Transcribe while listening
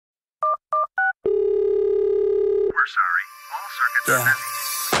Yeah.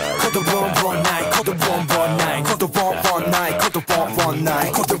 Kodo one one night, kodo one one night, kodo one one night, kodo one one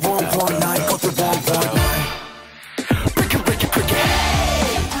night, kodo one one night, kodo one one night. Break it, break it, break it.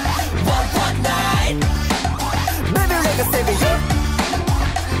 One one night. Baby, like a savior.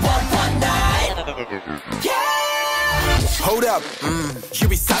 One one night. Yeah. Hold up.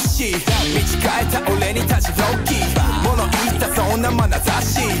 指差し見違えた俺に立ち退き物言ったそんな眼差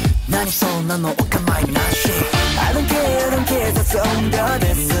し何そんなのお構いなし I don't care, I don't care 雑音が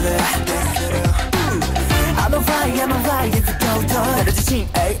でする I'm a fire, I'm a fire, it's a go-go なる自信、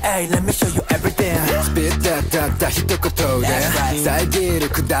ay, ay, let me show you everything スピッタたった一言で遮る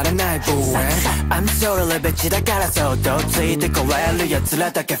くだらない防衛 I'm so レベチだからそっとついてこれる奴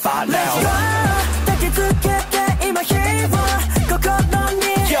らだけ Follow Let's go 焚きつけて今火を心に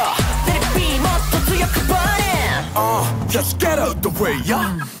Let it be もっと強く burning Just get out the way,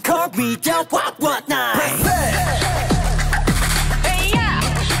 yeah Call me down, what night Hey, yeah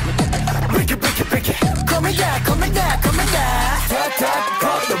Break it, break it, break it Call me down, call me down, call me down Tap, tap,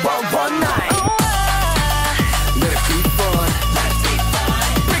 call the one night Let it be fun Let it be fun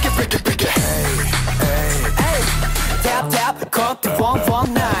Break it, break it, break it Hey, hey, hey Tap, tap, call the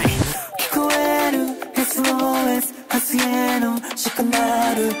one night 聞こえる SOS 発言のしか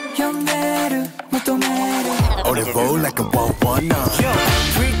なる呼んでる求める俺を like a one one night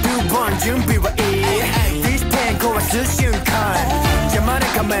 3, 2, 1準備はいい This pen 壊す瞬間邪魔な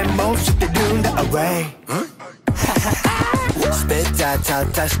仮面も知ってるんだ Away スペッターたっ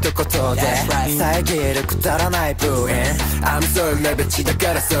た一言で遮るくだらないブーイン I'm so レベチだ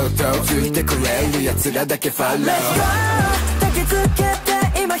からそっとついてくれる奴らだけ Follow Let's go 焚きつけ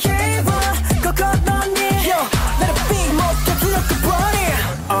て今火を心に Yo Let it be もっと強く Burning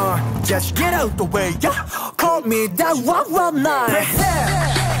Just get out the way yeah Call me that one night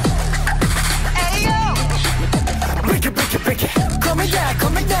Hey yo Break it break it break it Call me that call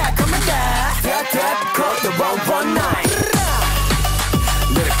me that call me that Tap tap call the one night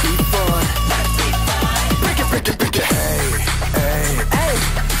Let it be fun Let it be fun Break it break it break it Hey hey hey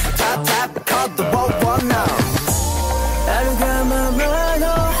Tap tap call the one night あるがままの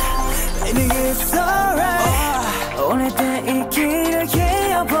Baby it's alright 折れて生きる日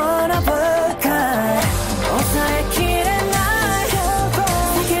をぼらぼか抑えきれない叫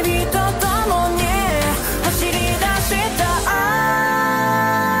びとともに走り出した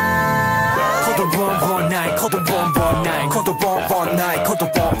Kodo one one night Kodo one one night Kodo one one night Kodo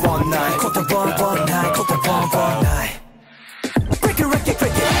one one night Kodo one one night Kodo one one night Break it break it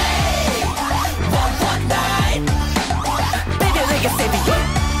break it One one night Baby like a savior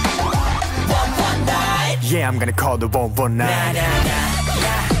One one night Yeah I'm gonna call the one one night Nah nah nah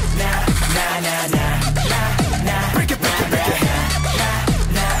nah nah nah nah nah Break it break it break it Nah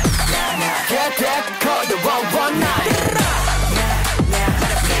nah nah nah Get that call the one one night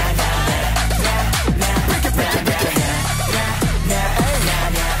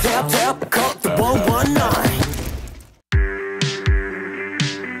Tap tap call the one one night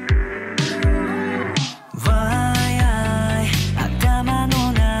Why 頭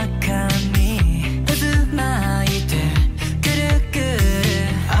の中に渦巻いてくるくる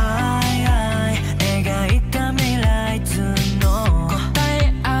I 描いた未来図の答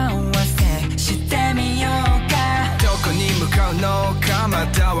え合わせしてみようかどこに向かうのかま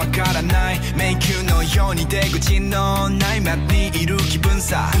だわからない迷宮のように出口のない街にいる気分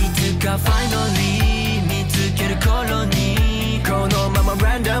さいつかファイナリー見つける頃にこのまま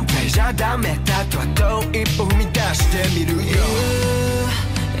ランダムプレイじゃダメだとあと一歩踏み出してみるよ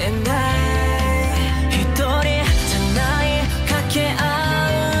You and I 一人じゃない掛け合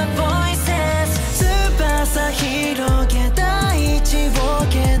う Voices 翼広げ大地を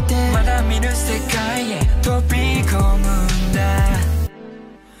受けてまだ見ぬ世界へ飛び込むんだ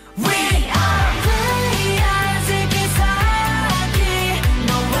We are players 行き先の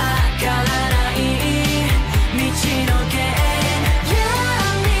わからない道のゲーム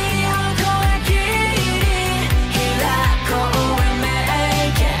闇を越え切り開こう We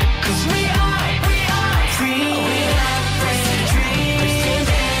make it Cause we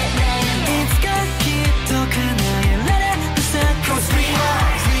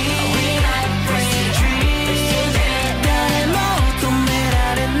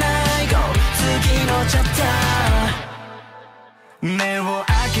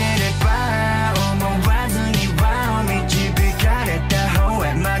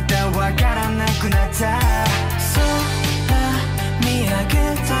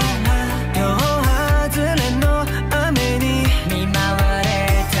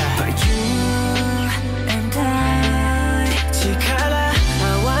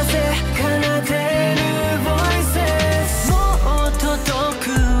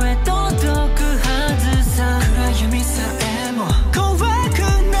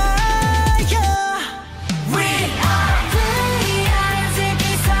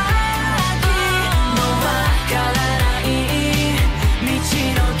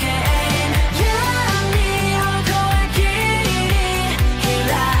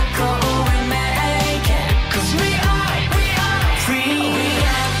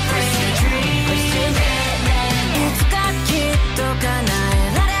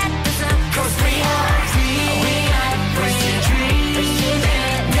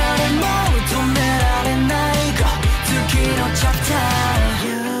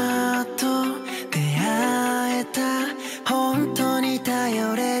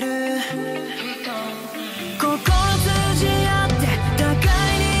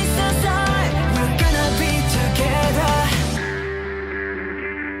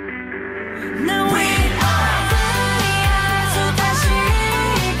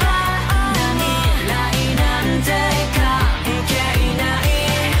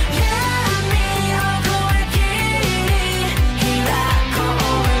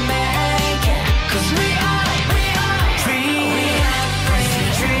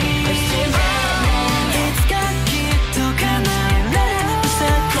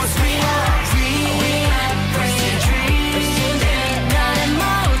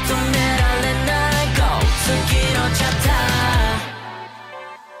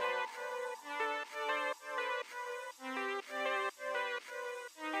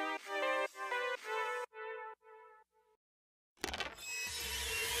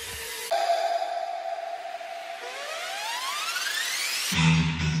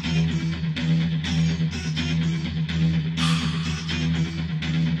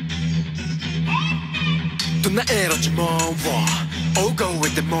唱えろ呪文を大声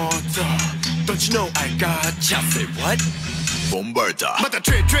でもっと Don't you know I got just say what? ボンバーダーまた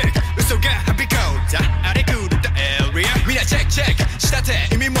トリックトリック嘘がはびこったあれ狂ったエリアみんなチェックチェックしたって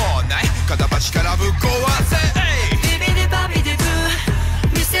意味もない片端からぶっ壊せビビデバビデブ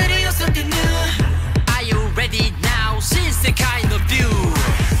ミステリオスってヌー Are you ready now? 新世界のビュー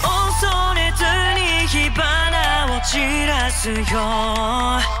恐れずに火花を散らすよ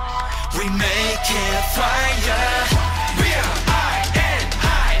We make it fire. We are I.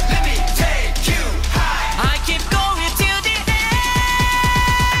 Let me take you high. I keep going till the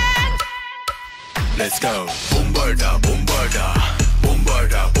end. Let's go. Bombarda, bombarda,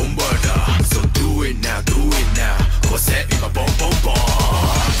 bombarda, bombarda. So do it now, do it now. こせ今ボンボンボン。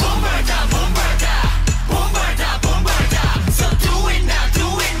Bombarda, bombarda, bombarda, bombarda. So do it now, do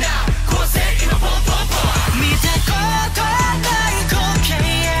it now. こせ今ボンボンボン。見たことない光景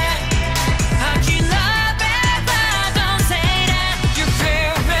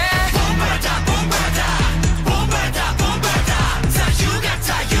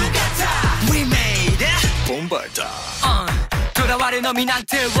囚われの身なん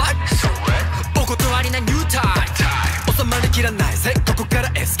て What? お断りなニュータイム収まりきらないぜここから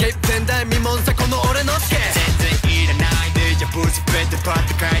エスケープ前代未聞さこの俺のスケー全然いらないデジャブ全てパッ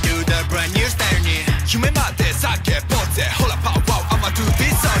と変える The brand new style に夢まで叫ぼうぜほらパワー I'ma do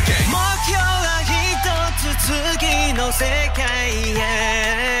this again 目標は一つ次の世界へ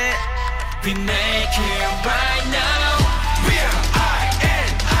We make it right now We are I.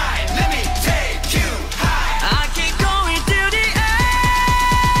 Let me take you high. I keep going to the end.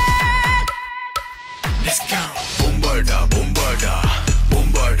 Let's go. Bombarda, bombarda,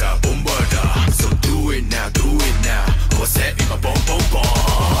 bombarda, bombarda. So do it now, do it now. こせ今ボンボンボン。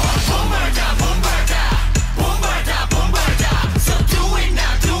Bombarda, bombarda, bombarda, bombarda. So do it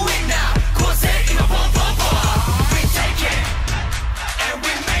now, do it now. こせ今ボンボンボン。We take it and we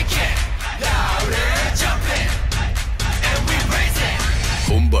make it louder, jumping and we raise it.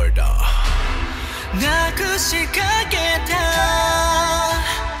 Bombarda. なくしかけた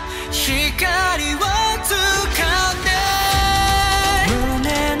光を掴んで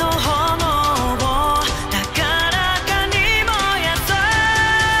胸の炎を高らかに燃やす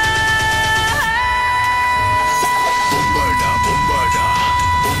Bombarda, bombarda,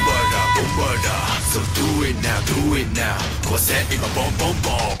 bombarda, bombarda. So do it now, do it now. こせ今ボンボンボ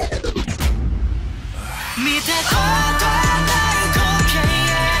ン。見たことない光景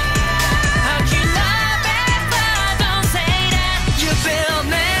諦めた Don't say that You feel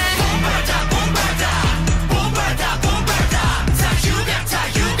me Bombarda, bombarda, bombarda, bombarda. So you got that,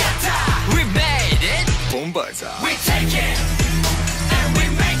 you got that. We made it Bombarda. We take it and we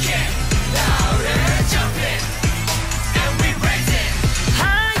make it louder, jumping and we raise it.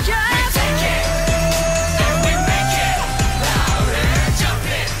 higher We take it and we make it louder,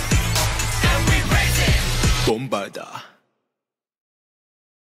 jumping and we raise it. Bombarda.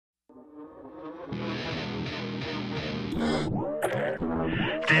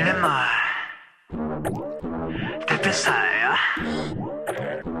 Dilemma. Det vill säga.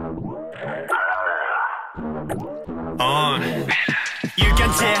 You can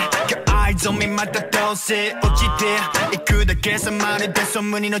take your eyes on me またどうせ落ちていくだけさまるでそ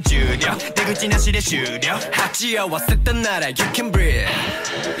無二の重量出口なしで終了鉢合わせたなら You can breathe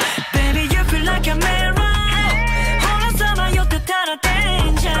Baby you feel like a mirror ほらさまよってたら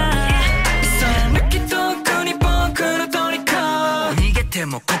Danger さあ抜き遠くに僕の虜逃げて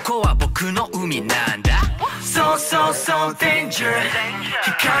もここは僕の海なんだ So so so danger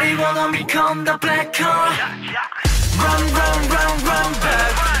光を飲み込んだ Black hole Run run run run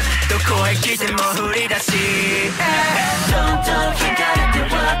back どこへ来ても振り出しどんどん光って湧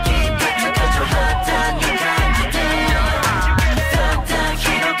き出て肌に感じてだんだん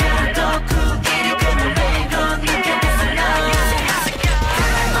広がる毒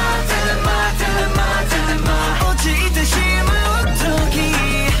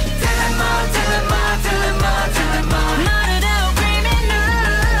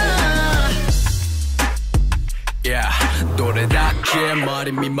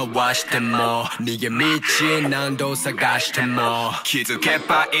周り見回しても逃げ道何度探しても気づけ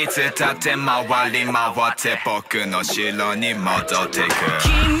ばいつだって回り回って僕の城に戻っていく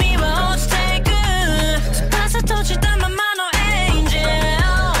君は落ちていく翼閉じたままのエンジェ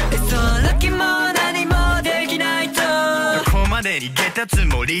ルその気も何もできないとどこまで逃げたつ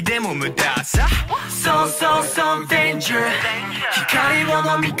もりでも無駄さ So danger 光を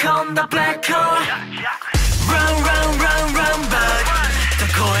飲み込んだブラックホール Run back ど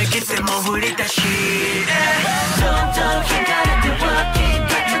こへ来ても振り出しどんどん光って Walking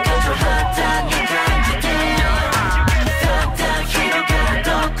Get to control 肌に感じてだんだん広がる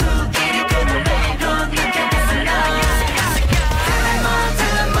毒切り込むレイロ抜け出せない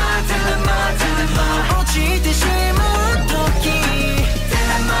落ちてしまう時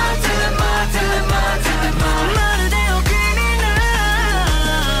まるでお国な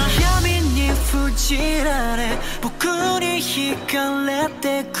闇に封じられ僕に惹かれ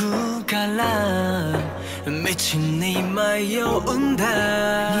てくから道に迷うんだ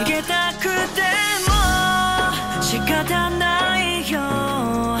逃げたくても仕方ないよ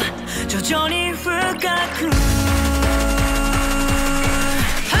徐々に深く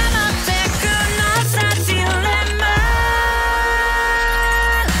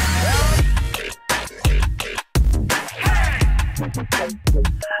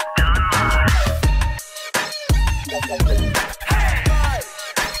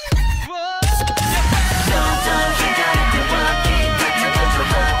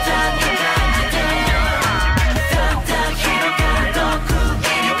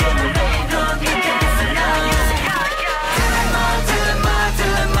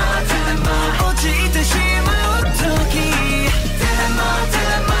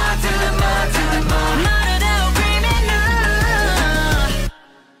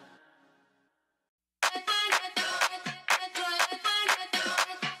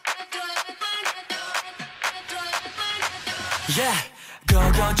午後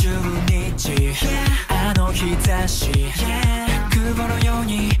12時あの日差し雲のよう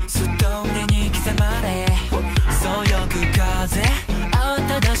にすっと胸に刻まれそうよく風慌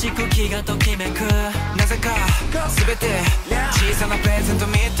ただしく気がときめくなぜか全て小さなプレゼント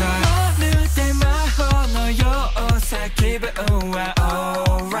みたいまるで魔法のようさ気分は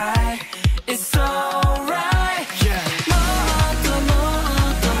alright It's alright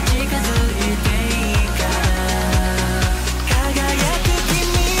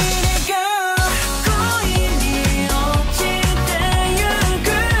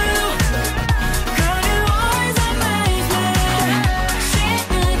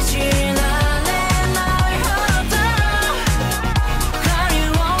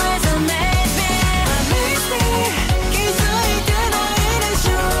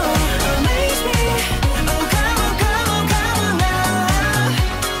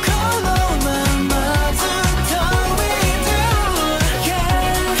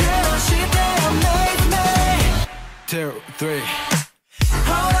あ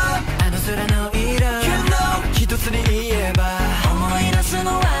の空の色一つに言えば思い出す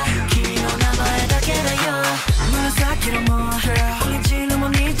のは君の名前だけだよ紫色もオレンジ色も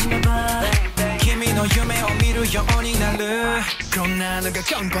虹の場君の夢を見るようになるこんなのが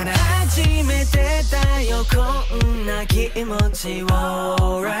今から初めてだよこんな気持ち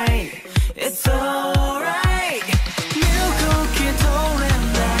Alright It's alright 身動き取れない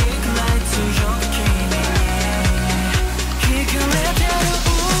くらい強く君に惹かれてるん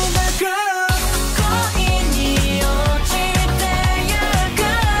だから恋に落ちてゆく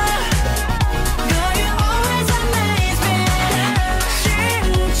Girl you always amaze me 信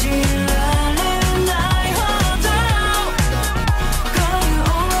じられないほど Girl you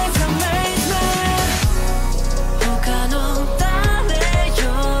always amaze me 他の誰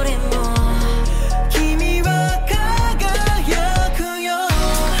よりも君は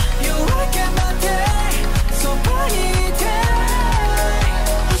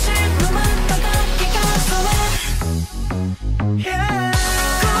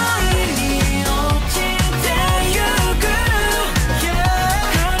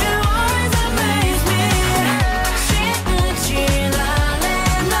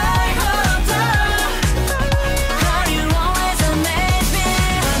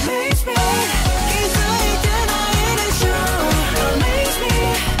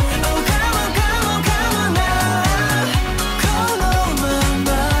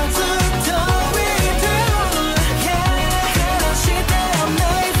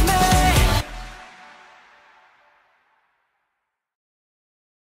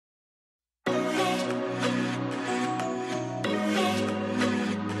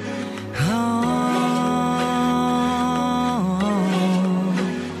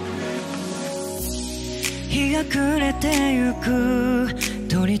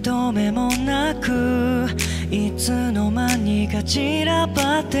散ら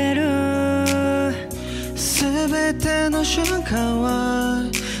ばってる。全ての瞬間は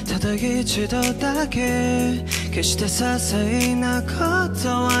ただ一度だけ、決して些細なこと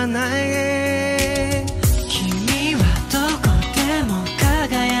はない。君はどこでも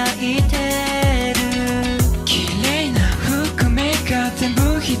輝いてる。綺麗な服メイクが全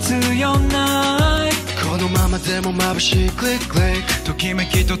部必要ない。このままでも眩しいクリッククリック、ときめ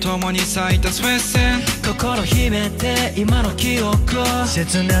きとともに咲いたスウェッセン。心秘めて今の記憶を、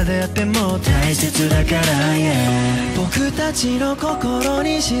切なであっても大切だから、yeah、僕たちの心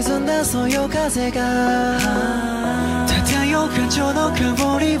に沈んだそよ風が漂う感情の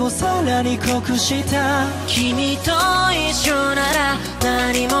香りをさらに濃くした。君と一緒なら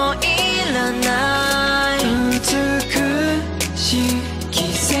何もいらない。美しい季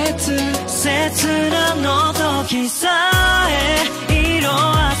節、切なの時さえ色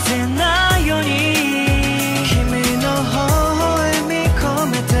あせないように、君の頬へ見込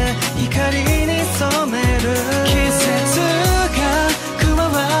めて光に染める。季節が加わ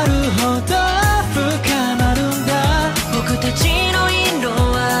るほど深まるんだ。僕たちの色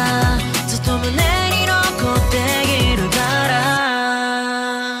はずっと胸に残っているから、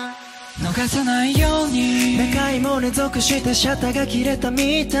逃さないように目界も連続してシャッターが切れた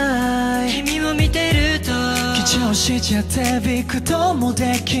みたい。君を見てると緊張しちゃってびくとも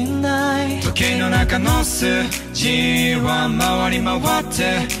できない。時計の中の数字は回り回っ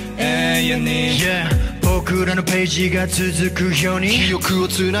て永遠に、yeah、僕らのページが続くように記憶を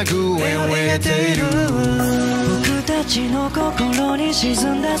つなぐ絵を描いている。僕たちの心に沈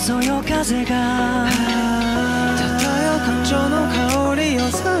んだそよ風が漂う感情の香りを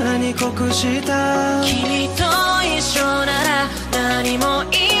さらに濃くした。君と一緒なら何も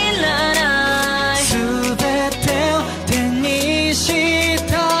いらない。全てを手にし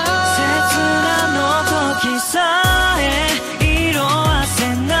た。切なの時さえ色あせ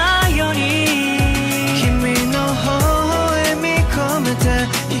ないように、君の頬へ見込めて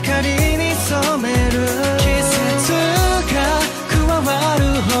光に染める。季節が加わる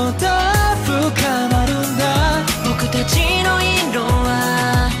ほど深まるんだ。僕たちの色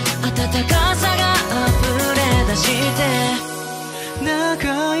は温かさが溢れ出して、長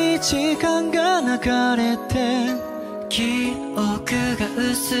い時間が流れて記憶が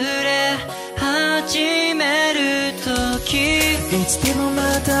薄れ始める時、いつでもま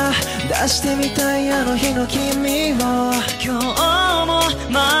た出してみたいあの日の君を。今日も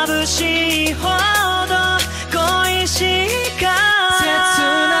眩しいほど恋しか切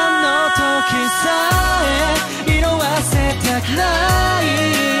なの時さえ色あせたくない。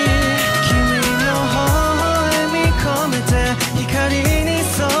君の頬へ見込めて光に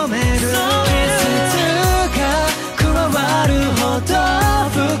染める。季節が加わるほど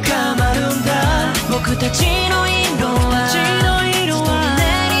深まるんだ。僕たちの色はずっと胸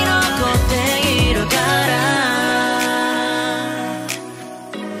に残っているから、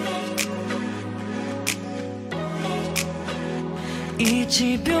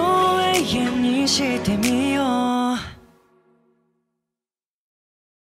1秒永遠にしてみよう。